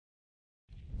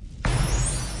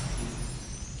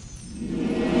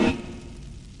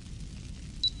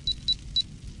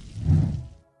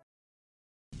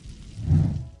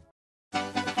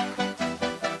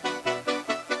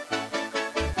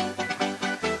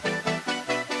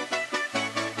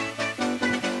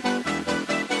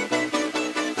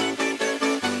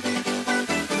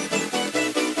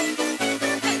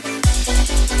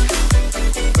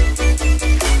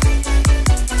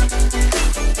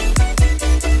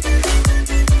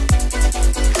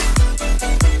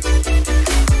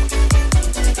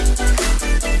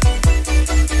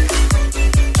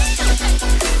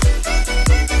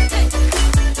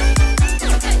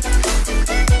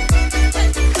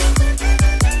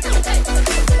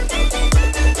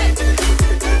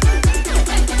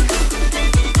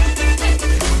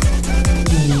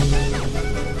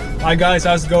Hi guys,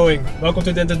 how's it going? Welcome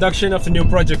to the introduction of the new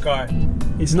project car.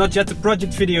 It's not yet a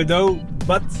project video though,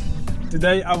 but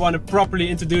today I want to properly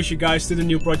introduce you guys to the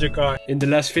new project car. In the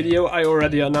last video I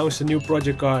already announced a new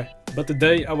project car, but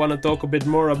today I want to talk a bit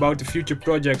more about the future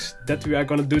projects that we are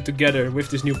gonna do together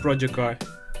with this new project car.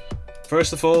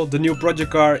 First of all, the new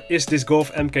project car is this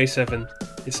Golf MK7.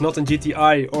 It's not a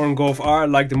GTI or a Golf R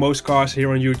like the most cars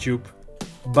here on YouTube.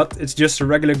 But it's just a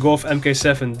regular Golf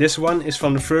MK7. This one is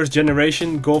from the first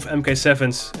generation Golf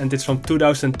MK7s and it's from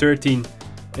 2013.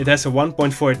 It has a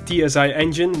 1.4 TSI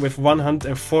engine with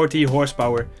 140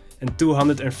 horsepower and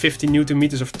 250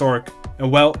 Nm of torque.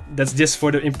 And well, that's just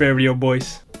for the Imperial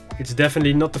boys. It's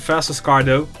definitely not the fastest car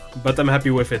though, but I'm happy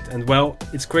with it. And well,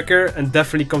 it's quicker and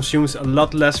definitely consumes a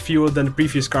lot less fuel than the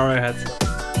previous car I had.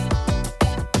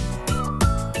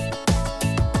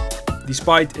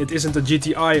 Despite it isn't a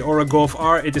GTI or a Golf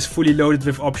R, it is fully loaded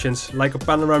with options like a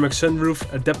panoramic sunroof,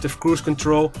 adaptive cruise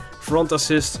control, front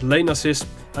assist, lane assist,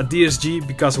 a DSG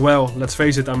because well, let's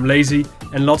face it, I'm lazy,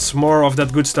 and lots more of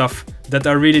that good stuff that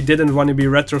I really didn't want to be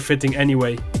retrofitting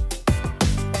anyway.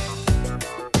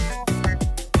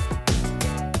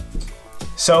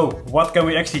 So, what can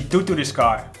we actually do to this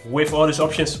car with all these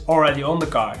options already on the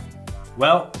car?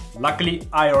 Well, luckily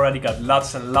I already got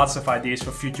lots and lots of ideas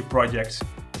for future projects.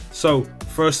 So,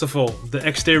 first of all, the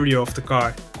exterior of the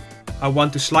car. I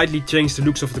want to slightly change the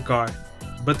looks of the car,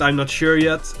 but I'm not sure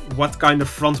yet what kind of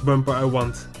front bumper I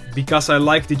want. Because I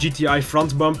like the GTI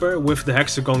front bumper with the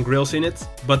hexagon grills in it,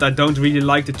 but I don't really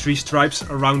like the 3 stripes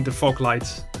around the fog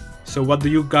lights. So what do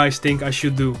you guys think I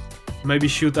should do? Maybe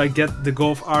should I get the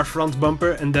Golf R front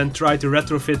bumper and then try to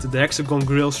retrofit the hexagon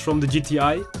grills from the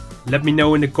GTI? Let me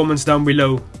know in the comments down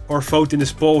below, or vote in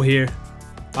this poll here.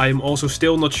 I am also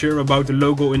still not sure about the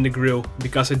logo in the grille,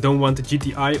 because I don't want a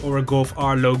GTI or a Golf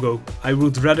R logo. I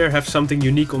would rather have something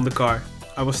unique on the car.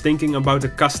 I was thinking about a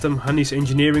custom Hanni'S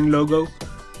engineering logo,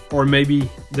 or maybe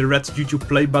the red YouTube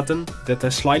play button. That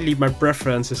has slightly my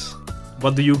preferences.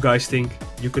 What do you guys think?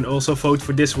 You can also vote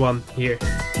for this one here.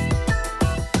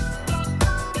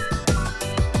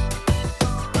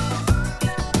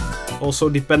 Also,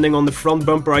 depending on the front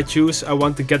bumper I choose, I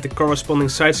want to get the corresponding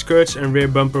side skirts and rear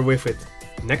bumper with it.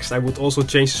 Next, I would also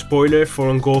change the spoiler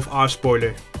for a Golf R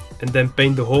spoiler. And then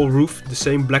paint the whole roof the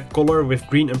same black color with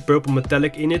green and purple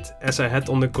metallic in it as I had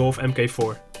on the Golf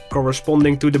MK4.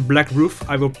 Corresponding to the black roof,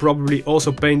 I will probably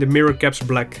also paint the mirror caps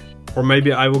black. Or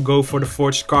maybe I will go for the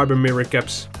forged carbon mirror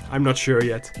caps. I'm not sure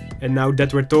yet. And now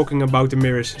that we're talking about the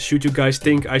mirrors, should you guys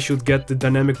think I should get the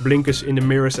dynamic blinkers in the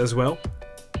mirrors as well?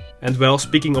 And well,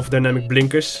 speaking of dynamic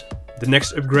blinkers, the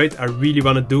next upgrade I really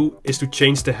want to do is to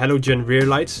change the halogen rear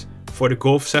lights for the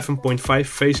Golf 7.5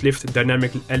 facelift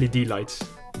dynamic LED lights.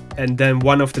 And then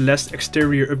one of the last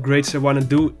exterior upgrades I want to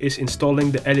do is installing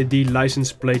the LED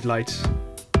license plate lights.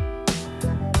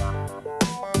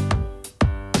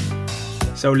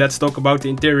 So let's talk about the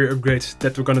interior upgrades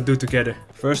that we're gonna do together.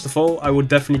 First of all, I would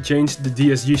definitely change the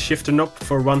DSG shifter knob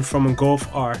for one from a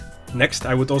Golf R. Next,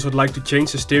 I would also like to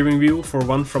change the steering wheel for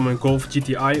one from a Golf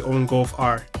GTI or a Golf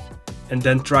R. And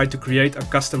then try to create a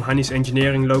custom Hanni'S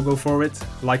engineering logo for it,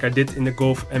 like I did in the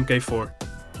Golf MK4.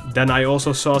 Then I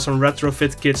also saw some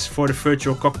retrofit kits for the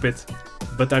virtual cockpit,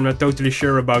 but I'm not totally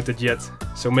sure about it yet,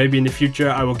 so maybe in the future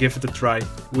I will give it a try,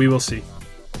 we will see.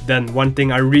 Then one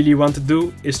thing I really want to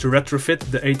do is to retrofit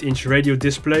the 8-inch radio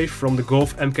display from the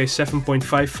Golf MK7.5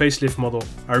 facelift model.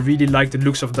 I really like the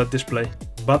looks of that display.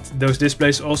 But those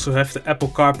displays also have the Apple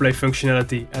CarPlay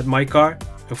functionality, and my car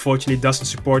unfortunately doesn't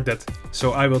support that.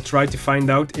 So I will try to find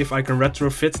out if I can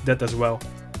retrofit that as well.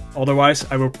 Otherwise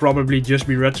I will probably just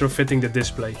be retrofitting the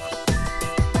display.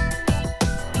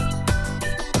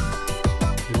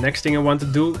 The next thing I want to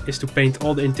do is to paint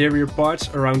all the interior parts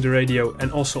around the radio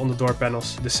and also on the door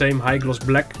panels. The same high gloss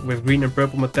black with green and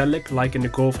purple metallic like in the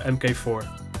Golf MK4.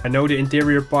 I know the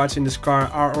interior parts in this car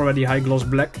are already high gloss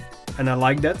black and I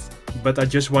like that, but I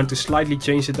just want to slightly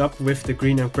change it up with the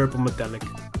green and purple metallic.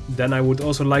 Then I would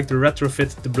also like to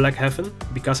retrofit the black heaven,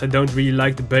 because I don't really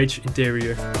like the beige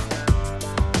interior.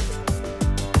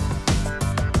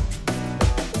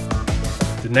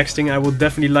 The next thing I would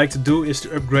definitely like to do is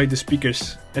to upgrade the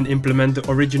speakers and implement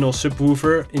the original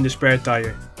subwoofer in the spare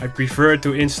tire. I prefer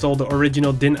to install the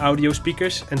original DIN audio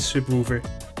speakers and subwoofer.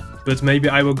 But maybe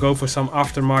I will go for some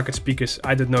aftermarket speakers,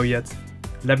 I don't know yet.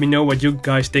 Let me know what you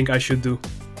guys think I should do.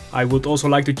 I would also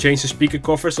like to change the speaker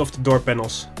covers of the door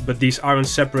panels, but these aren't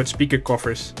separate speaker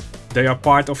covers. They are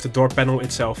part of the door panel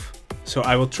itself. So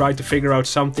I will try to figure out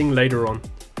something later on.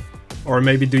 Or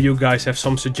maybe do you guys have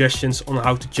some suggestions on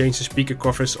how to change the speaker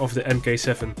covers of the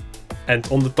MK7? And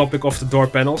on the topic of the door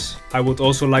panels, I would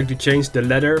also like to change the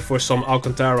leather for some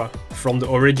Alcantara from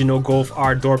the original Golf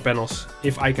R door panels,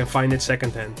 if I can find it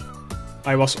secondhand.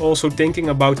 I was also thinking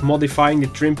about modifying the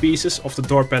trim pieces of the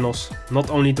door panels, not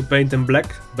only to paint them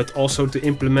black, but also to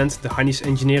implement the Hanni'S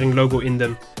engineering logo in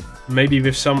them, maybe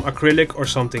with some acrylic or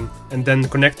something, and then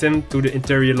connect them to the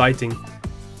interior lighting.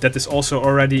 That is also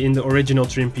already in the original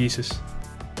trim pieces.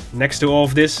 Next to all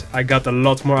of this, I got a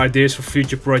lot more ideas for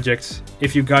future projects.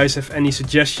 If you guys have any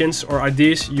suggestions or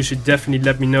ideas, you should definitely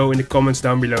let me know in the comments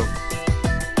down below.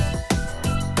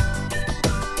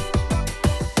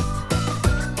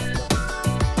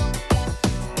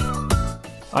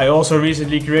 I also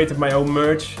recently created my own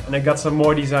merch and I got some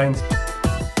more designs.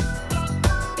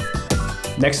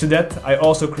 Next to that, I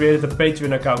also created a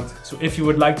Patreon account. So if you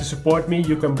would like to support me,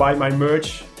 you can buy my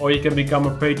merch or you can become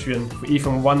a Patreon for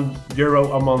even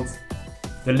 €1 a month.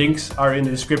 The links are in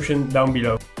the description down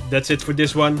below. That's it for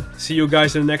this one. See you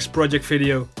guys in the next project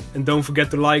video. And don't forget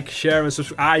to like, share and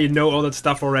subscribe. You know all that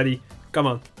stuff already. Come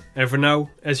on. And for now,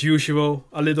 as usual,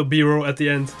 a little B-roll at the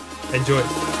end. Enjoy.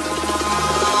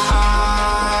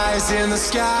 Eyes in the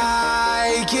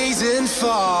sky, gazing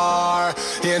far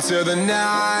into the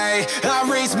night. I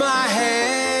raise my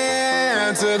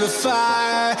hand to the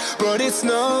fire, but it's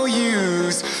no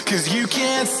use, 'cause you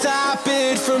can't stop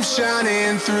it from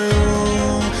shining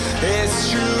through.